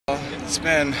It's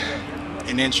been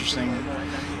an interesting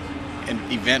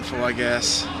and eventful, I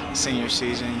guess, senior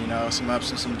season. You know, some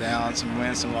ups and some downs, some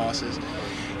wins, some losses.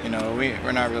 You know,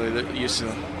 we're not really used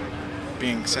to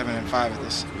being 7-5 at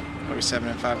this. We're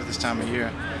 7-5 at this time of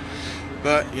year.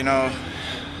 But you know,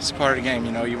 it's part of the game.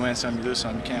 You know, you win some, you lose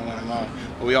some. You can't win them all.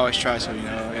 But we always try to. You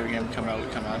know, every game we come out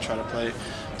and try to play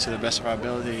to the best of our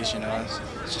abilities. You know,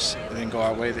 it didn't go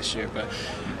our way this year, but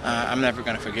I'm never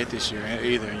going to forget this year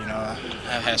either. You know,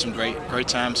 I've had some great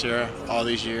times here all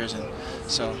these years, and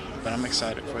so. But I'm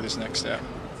excited for this next step.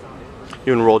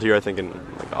 You enrolled here, I think, in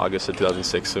like August of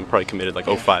 2006, and probably committed like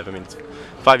 05. I mean,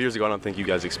 5 years ago, I don't think you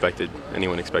guys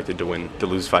anyone expected to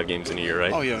lose 5 games in a year,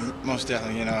 right? Oh yeah, most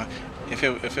definitely. You know, if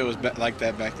it was like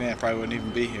that back then, I probably wouldn't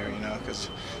even be here. You know, because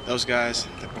those guys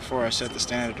that before us set the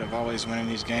standard of always winning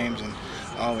these games and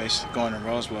always going to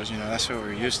Rose Bowls. You know, that's what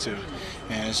we're used to,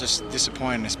 and it's just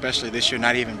disappointing, especially this year,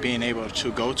 not even being able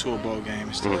to go to a bowl game.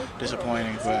 It's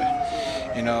disappointing,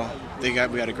 but you know. We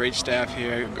got a great staff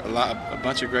here, a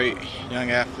bunch of great young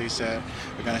athletes that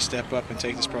are going to step up and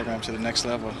take this program to the next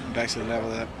level, back to the level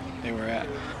that they were at.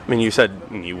 I mean, you said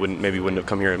you wouldn't have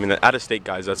come here. I mean, the out-of-state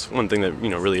guys, that's one thing that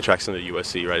really attracts them to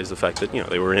USC, right? Is the fact that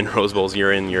they were in Rose Bowls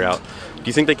year in, year out. Do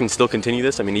you think they can still continue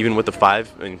this? I mean, even with the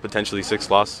 5 and potentially 6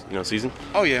 loss season.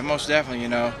 Oh yeah, most definitely. You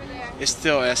know, it's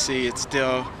still SC, it's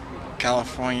still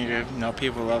California. You know,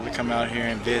 people love to come out here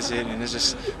and visit, and it's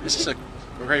just a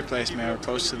great place, man. We're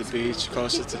close to the beach,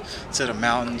 close to the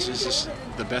mountains. It's just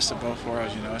the best of both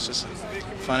worlds, you know. It's just a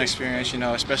fun experience, you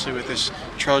know, especially with this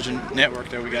Trojan network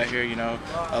that we got here, you know,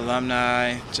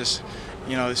 alumni, just,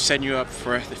 you know, setting you up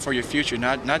for your future.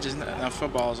 Not just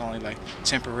football is only like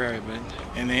temporary, but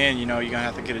in the end, you know, you're going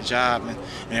to have to get a job,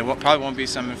 and it probably won't be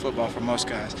something in football for most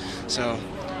guys. So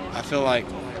I feel like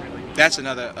that's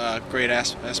another great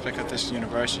aspect of this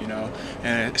university, you know,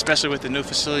 and especially with the new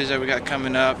facilities that we got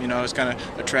coming up, you know, it's going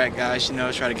to attract guys, you know,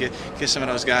 try to get some of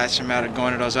those guys from out of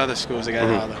going to those other schools that got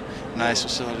all the nice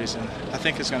facilities, and I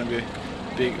think it's going to be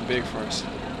big for us.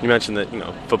 You mentioned that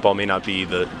football may not be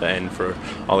the end for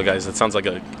all the guys. It sounds like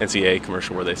a NCAA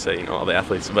commercial where they say all the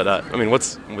athletes. But I mean,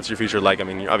 what's your future like? I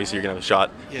mean, obviously you're gonna have a shot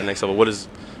at the next level. What is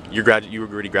you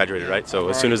already graduated, right? So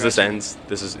as soon as this ends,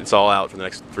 it's all out for the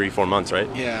next 3-4 months, right?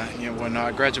 Yeah. Well, no,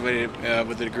 I graduated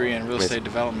with a degree in real estate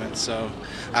development. So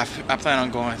I plan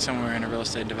on going somewhere in the real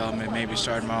estate development, maybe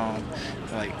starting my own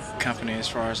company. As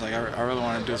far as I really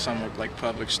want to do something with like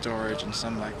public storage and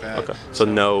something like that. Okay. So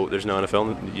no, there's no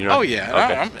NFL. You're not, oh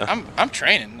yeah. Okay. I'm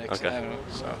training. Okay.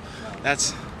 So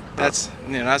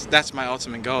that's my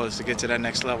ultimate goal, is to get to that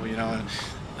next level. You know. And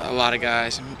a lot of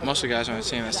guys, most of the guys on the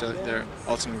team, that's their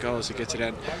ultimate goal, is to get to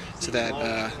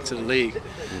the league.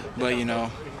 But you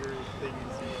know,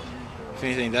 if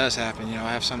anything does happen, you know,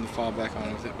 I have something to fall back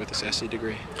on with this SC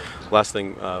degree. Last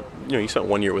thing, you spent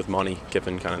 1 year with Monty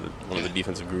Kiffin, kind of one of the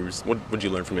defensive gurus. What would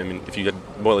you learn from him? And if you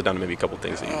could boil it down to maybe a couple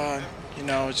things that you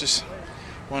know, it's just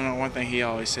one thing he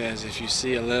always says: if you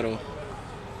see a little,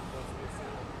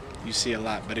 you see a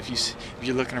lot. But if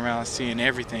you're looking around seeing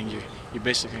everything, you're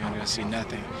basically going to see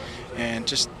nothing. And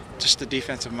just the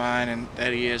defensive mind, and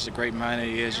that he is, the great mind that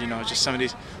he is. You know, just some of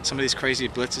these crazy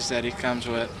blitzes that he comes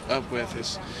up with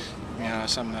is, you know,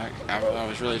 something that I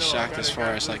was really shocked as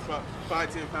far as like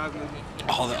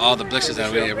all the blitzes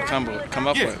that we ever come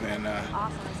up with. And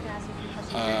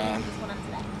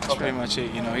that's pretty much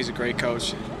it. You know, he's a great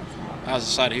coach. I was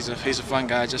excited. He's a fun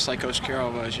guy, just like Coach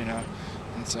Carroll was. You know.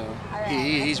 And so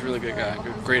he's a really good guy,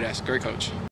 great coach.